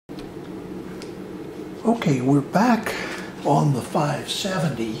Okay, we're back on the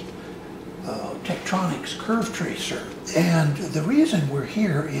 570 Tektronix curve tracer, and the reason we're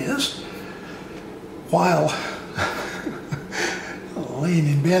here is while laying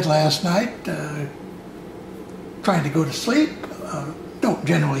in bed last night trying to go to sleep, don't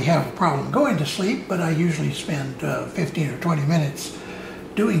generally have a problem going to sleep, but I usually spend 15 or 20 minutes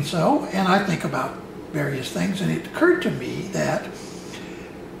doing so, and I think about various things, and it occurred to me that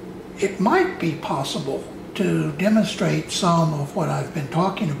it might be possible to demonstrate some of what I've been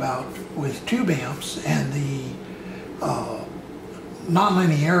talking about with tube amps and the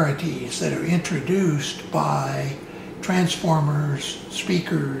nonlinearities that are introduced by transformers,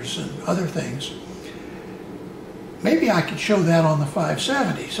 speakers, and other things. Maybe I could show that on the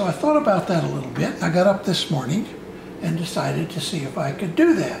 570. So I thought about that a little bit. I got up this morning and decided to see if I could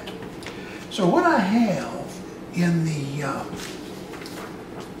do that. So what I have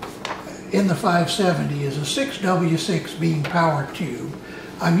in the 570 is a 6W6 beam power tube.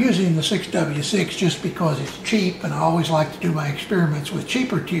 I'm using the 6W6 just because it's cheap, and I always like to do my experiments with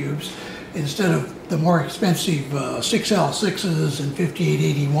cheaper tubes instead of the more expensive 6L6s and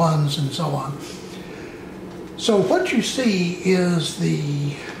 5881s and so on. So what you see is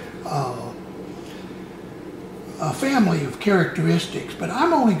the a family of characteristics, but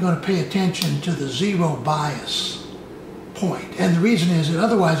I'm only going to pay attention to the zero bias point, and the reason is that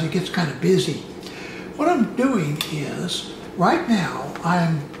otherwise it gets kind of busy. What I'm doing is right now I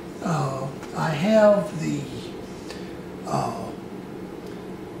have the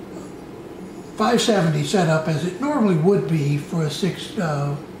 570 set up as it normally would be for a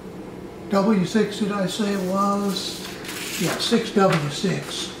 6W6, did I say it was? Yeah,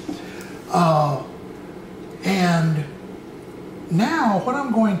 6W6. And now what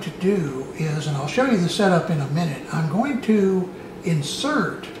I'm going to do is, and I'll show you the setup in a minute, I'm going to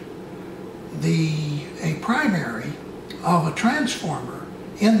insert a primary of a transformer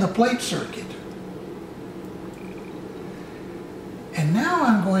in the plate circuit. And now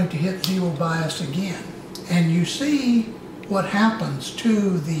I'm going to hit zero bias again. And you see what happens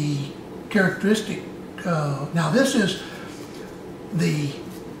to the characteristic. Now this is the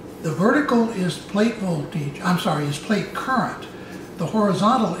vertical is plate voltage, is plate current. The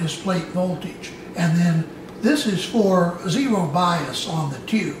horizontal is plate voltage. And then this is for zero bias on the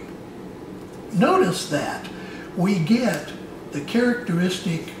tube. Notice that we get the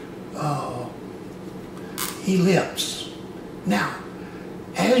characteristic ellipse. Now,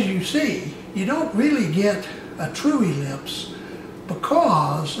 as you see, you don't really get a true ellipse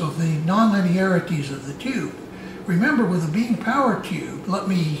because of the nonlinearities of the tube. Remember, with a beam power tube, let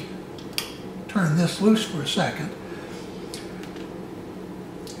me turn this loose for a second,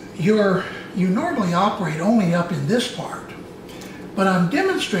 you normally operate only up in this part, but I'm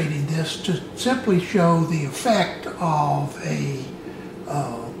demonstrating this to simply show the effect of a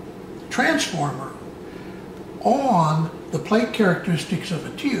transformer on the plate characteristics of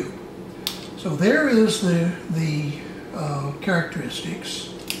a tube. So there is the characteristics.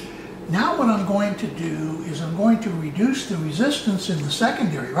 Now what I'm going to do is I'm going to reduce the resistance in the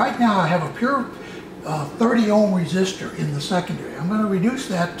secondary. Right now I have a pure 30 ohm resistor in the secondary. I'm going to reduce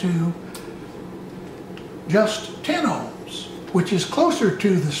that to just 10 ohms, which is closer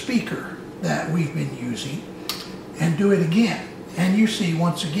to the speaker that we've been using, and do it again. And you see,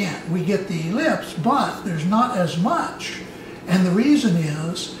 once again, we get the ellipse, but there's not as much. And the reason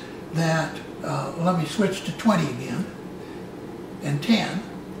is that, let me switch to 20 again, and 10.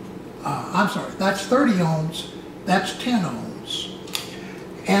 I'm sorry, that's 30 ohms, that's 10 ohms.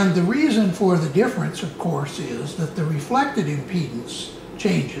 And the reason for the difference, of course, is that the reflected impedance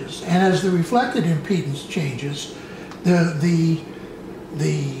changes. And as the reflected impedance changes, the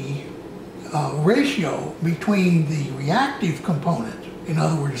ratio between the reactive component, in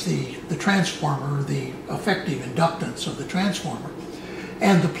other words, the transformer, the effective inductance of the transformer,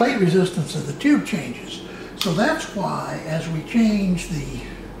 and the plate resistance of the tube changes. So that's why, as we change the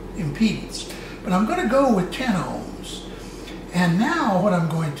impedance, but I'm going to go with 10 ohms. And now what I'm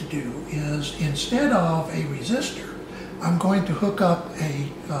going to do is, instead of a resistor, I'm going to hook up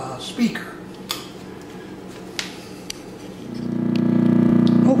a speaker.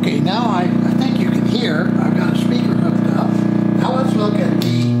 Okay, now I think you can hear I've got a speaker hooked up. Now let's look at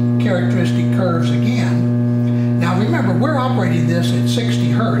the characteristic curves again. Now remember, we're operating this at 60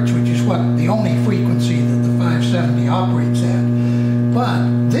 Hertz, which is what the only frequency that the 570 operates at.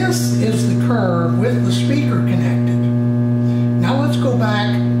 But this is the curve with the speaker connected. Now let's go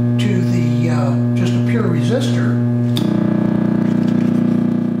back to the just a pure resistor.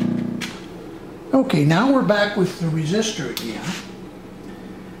 Okay, now we're back with the resistor again.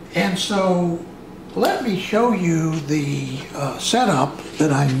 And so let me show you the setup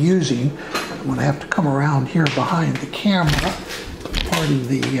that I'm using. I'm going to have to come around here behind the camera. Pardon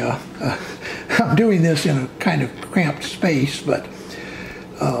the, I'm doing this in a kind of cramped space, but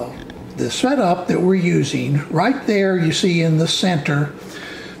the setup that we're using, right there you see in the center,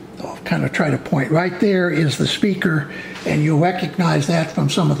 I'll kind of try to point, right there is the speaker, and you'll recognize that from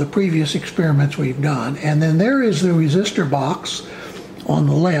some of the previous experiments we've done. And then there is the resistor box on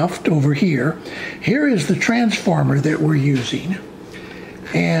the left over here. Here is the transformer that we're using,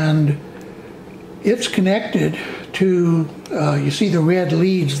 and it's connected to, you see the red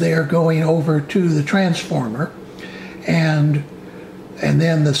leads there going over to the transformer, and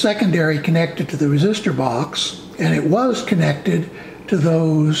then the secondary connected to the resistor box, and it was connected to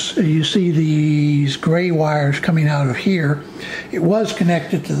those, you see these gray wires coming out of here, it was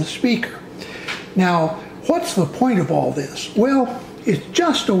connected to the speaker. Now, what's the point of all this? Well, it's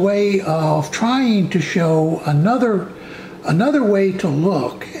just a way of trying to show another way to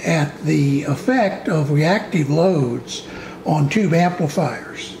look at the effect of reactive loads on tube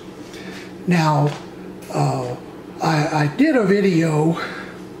amplifiers. Now, I did a video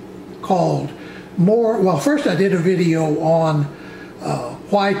called first I did a video on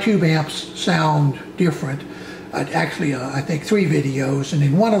why tube amps sound different. I think 3 videos, and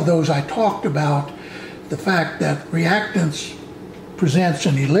in one of those I talked about the fact that reactance presents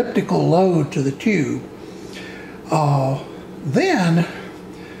an elliptical load to the tube. Then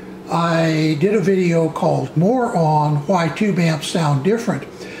I did a video called More on Why Tube Amps Sound Different,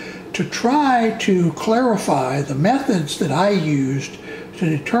 to try to clarify the methods that I used to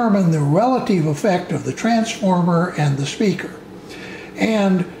determine the relative effect of the transformer and the speaker.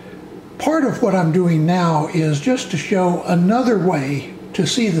 And part of what I'm doing now is just to show another way to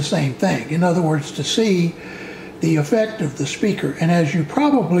see the same thing. In other words, to see the effect of the speaker. And as you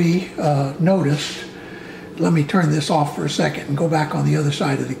probably noticed, let me turn this off for a second and go back on the other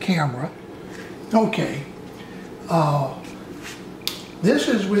side of the camera. Okay. This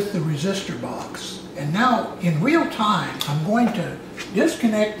is with the resistor box. And now, in real time, I'm going to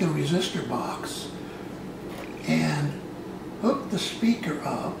disconnect the resistor box and hook the speaker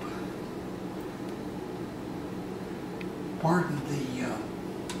up. Pardon the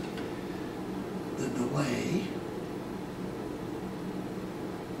delay.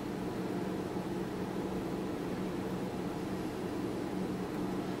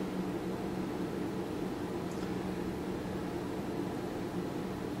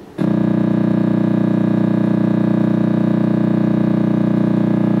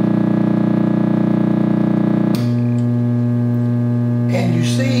 And you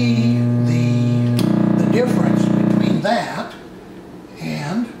see the difference between that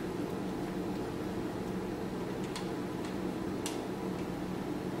and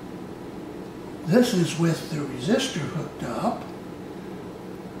this is with the resistor hooked up.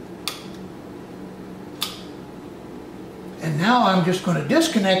 And now I'm just going to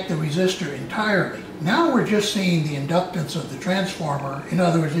disconnect the resistor entirely. Now we're just seeing the inductance of the transformer. In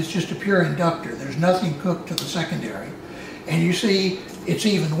other words, it's just a pure inductor. There's nothing hooked to the secondary. And you see, it's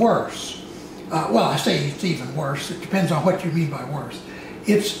even worse. Well, I say it's even worse. It depends on what you mean by worse.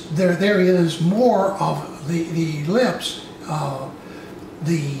 It's there is more of the lips.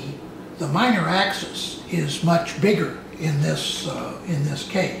 The minor axis is much bigger in this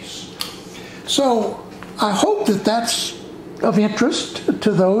case. So I hope that that's of interest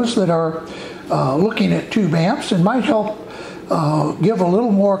to those that are looking at tube amps and might help give a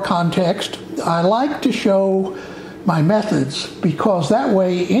little more context. I like to show my methods because that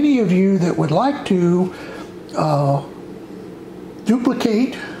way any of you that would like to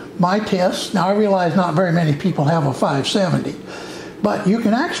duplicate my tests, now I realize not very many people have a 570, but you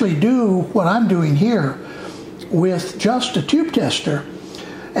can actually do what I'm doing here with just a tube tester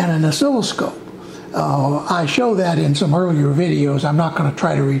and an oscilloscope. I show that in some earlier videos. I'm not going to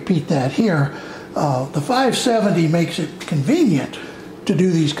try to repeat that here. The 570 makes it convenient to do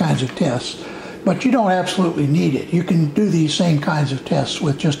these kinds of tests, but you don't absolutely need it. You can do these same kinds of tests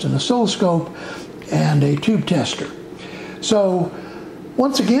with just an oscilloscope and a tube tester. So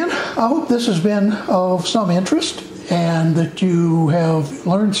once again, I hope this has been of some interest and that you have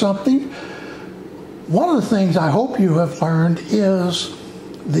learned something. One of the things I hope you have learned is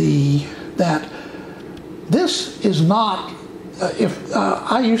that this is not,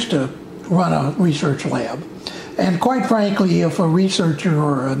 I used to run a research lab, and quite frankly, if a researcher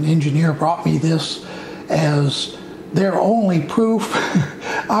or an engineer brought me this as their only proof,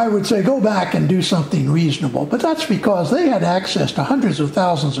 I would say go back and do something reasonable. But that's because they had access to hundreds of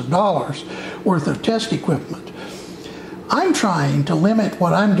thousands of dollars worth of test equipment. I'm trying to limit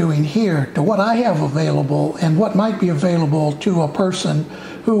what I'm doing here to what I have available and what might be available to a person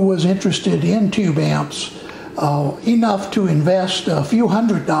who was interested in tube amps, enough to invest a few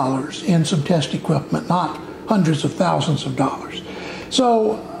 $100s in some test equipment, not hundreds of thousands of dollars.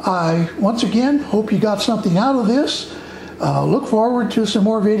 So I, once again, hope you got something out of this. Look forward to some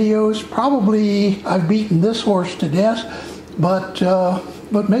more videos. Probably I've beaten this horse to death, but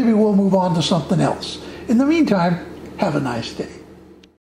maybe we'll move on to something else. In the meantime, have a nice day.